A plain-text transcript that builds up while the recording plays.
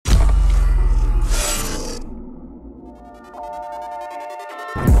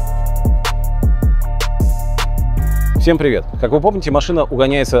Всем привет! Как вы помните, машина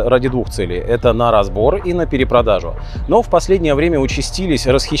угоняется ради двух целей. Это на разбор и на перепродажу. Но в последнее время участились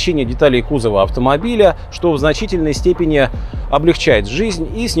расхищения деталей кузова автомобиля, что в значительной степени облегчает жизнь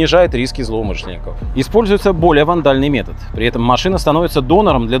и снижает риски злоумышленников. Используется более вандальный метод. При этом машина становится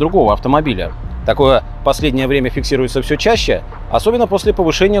донором для другого автомобиля. Такое в последнее время фиксируется все чаще, особенно после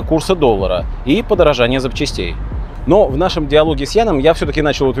повышения курса доллара и подорожания запчастей. Но в нашем диалоге с Яном я все-таки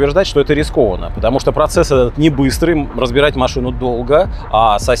начал утверждать, что это рискованно, потому что процесс этот не быстрый, разбирать машину долго,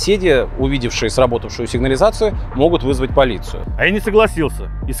 а соседи, увидевшие сработавшую сигнализацию, могут вызвать полицию. А я не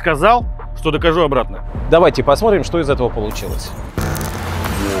согласился и сказал, что докажу обратно. Давайте посмотрим, что из этого получилось.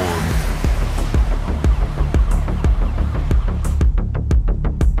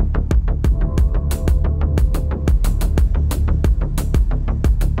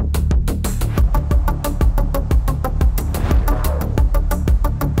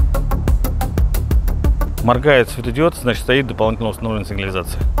 Моргает светодиод, значит стоит дополнительно установленная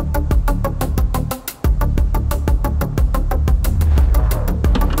сигнализация.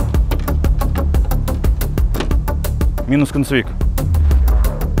 Минус концевик.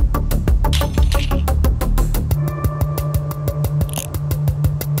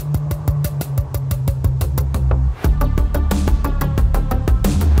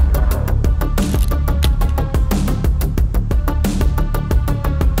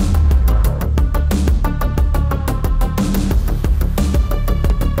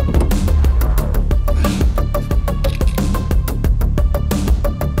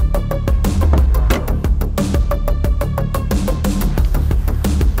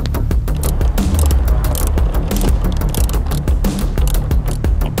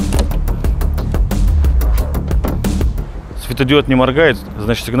 Светодиод не моргает,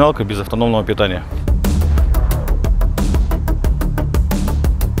 значит сигналка без автономного питания.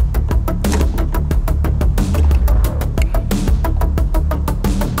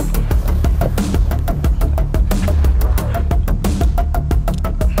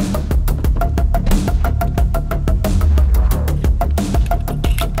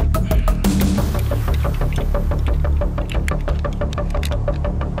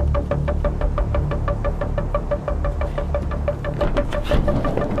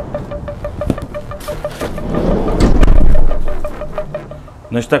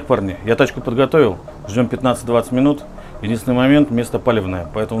 Значит так, парни, я тачку подготовил, ждем 15-20 минут. Единственный момент, место палевное,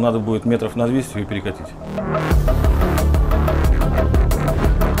 поэтому надо будет метров на 200 ее перекатить.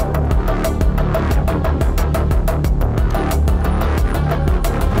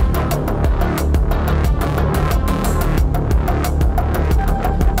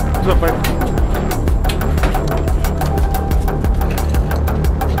 Все, поехали.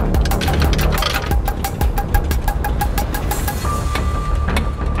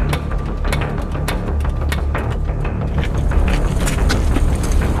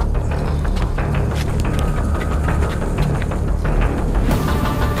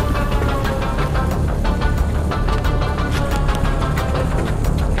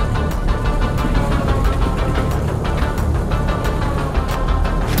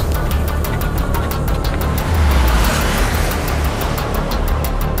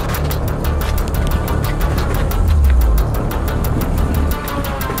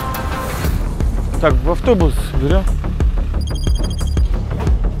 Так, в автобус берем.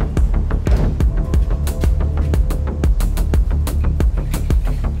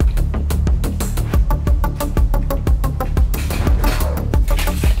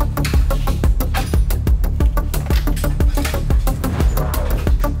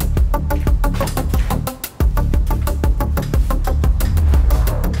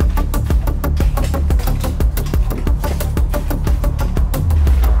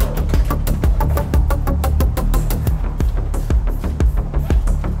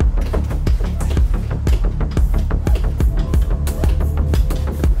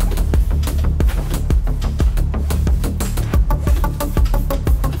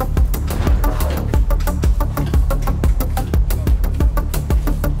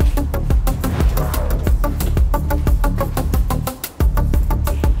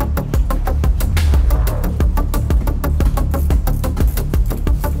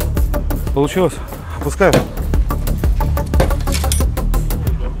 Получилось? Опускаю.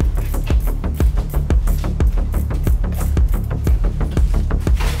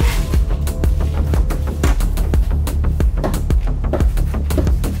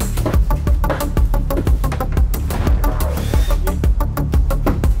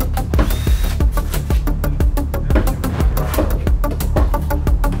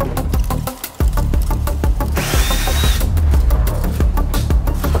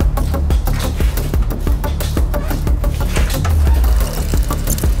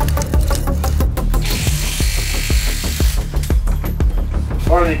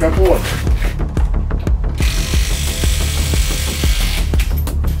 парни, капот.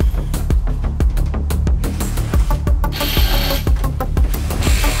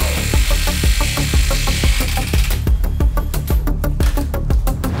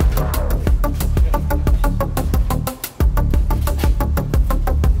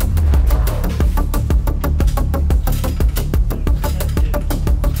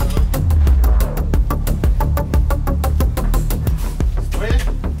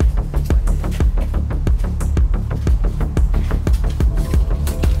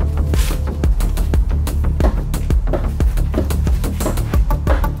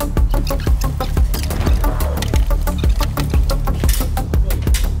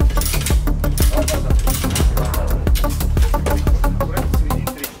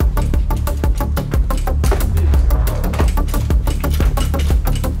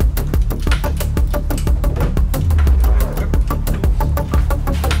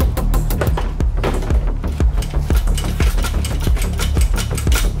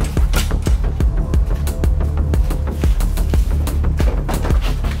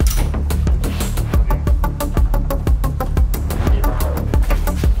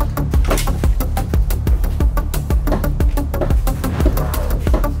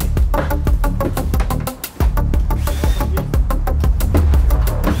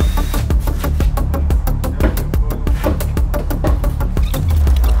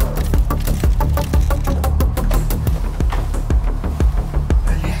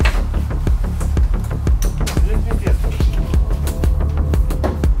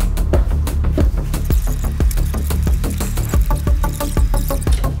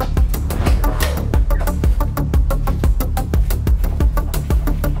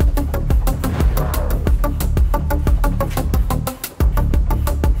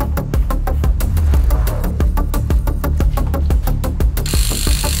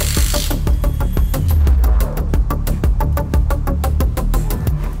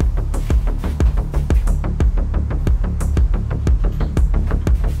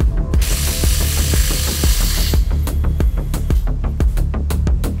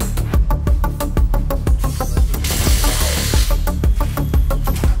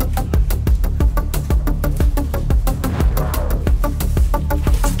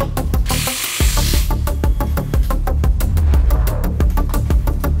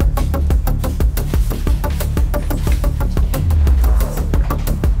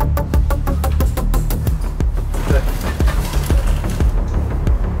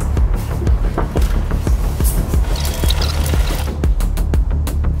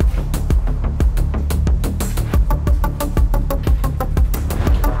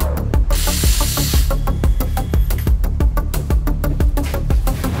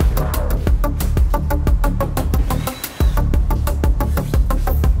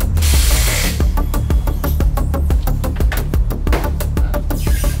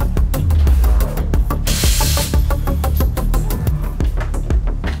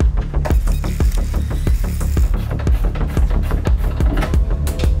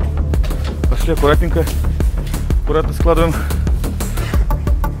 Аккуратненько, аккуратно складываем.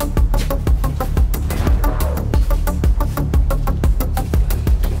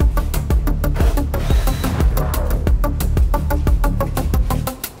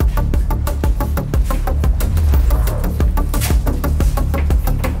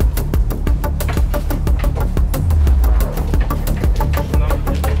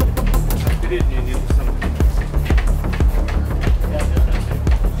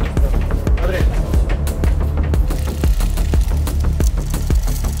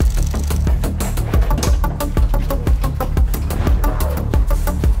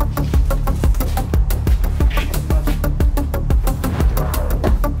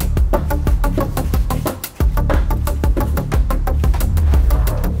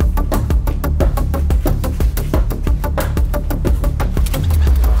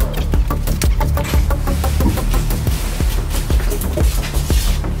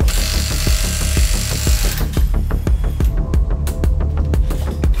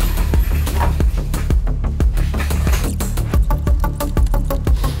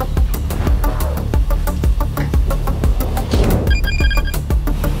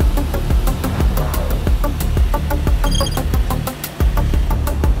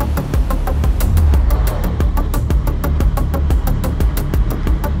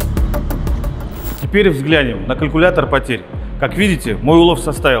 Теперь взглянем на калькулятор потерь. Как видите, мой улов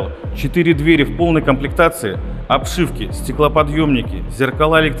составил 4 двери в полной комплектации, обшивки, стеклоподъемники,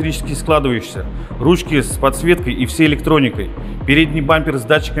 зеркала электрически складывающиеся, ручки с подсветкой и всей электроникой, передний бампер с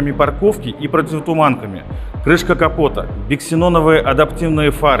датчиками парковки и противотуманками, крышка капота, биксеноновые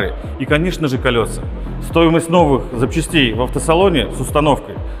адаптивные фары и, конечно же, колеса. Стоимость новых запчастей в автосалоне с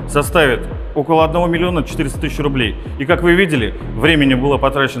установкой составит около 1 миллиона 400 тысяч рублей. И, как вы видели, времени было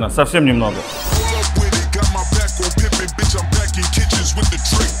потрачено совсем немного.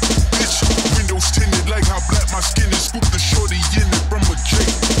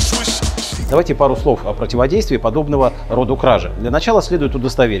 Давайте пару слов о противодействии подобного рода кражи. Для начала следует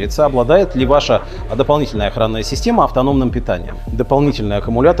удостовериться, обладает ли ваша дополнительная охранная система автономным питанием. Дополнительный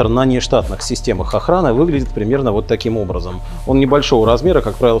аккумулятор на нештатных системах охраны выглядит примерно вот таким образом. Он небольшого размера,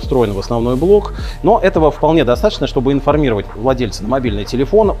 как правило, встроен в основной блок, но этого вполне достаточно, чтобы информировать владельца на мобильный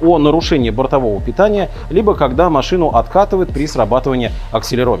телефон о нарушении бортового питания, либо когда машину откатывает при срабатывании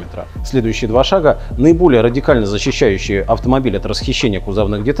акселерометра. Следующие два шага наиболее радикально защищающие автомобиль от расхищения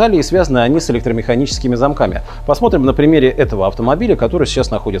кузовных деталей, и связаны они с электромеханическими замками. Посмотрим на примере этого автомобиля, который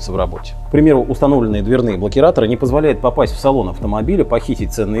сейчас находится в работе. К примеру, установленные дверные блокираторы не позволяют попасть в салон автомобиля,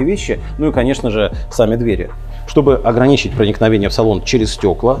 похитить ценные вещи, ну и, конечно же, сами двери. Чтобы ограничить проникновение в салон через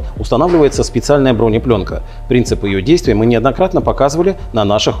стекла, устанавливается специальная бронепленка. Принцип ее действия мы неоднократно показывали на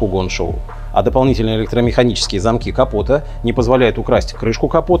наших Угон-шоу. А дополнительные электромеханические замки капота не позволяют украсть крышку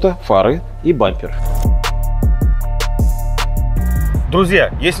капота, фары и бампер.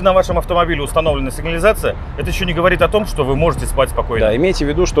 Друзья, если на вашем автомобиле установлена сигнализация, это еще не говорит о том, что вы можете спать спокойно. Да, имейте в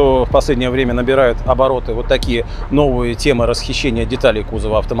виду, что в последнее время набирают обороты вот такие новые темы расхищения деталей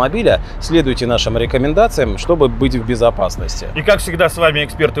кузова автомобиля. Следуйте нашим рекомендациям, чтобы быть в безопасности. И как всегда, с вами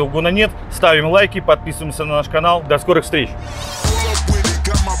эксперты Угона.нет. Ставим лайки, подписываемся на наш канал. До скорых встреч!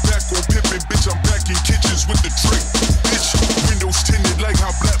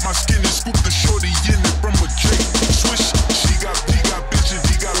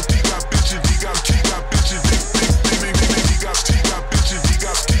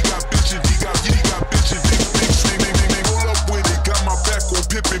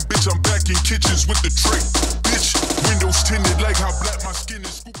 I'm back in kitchens with the tray.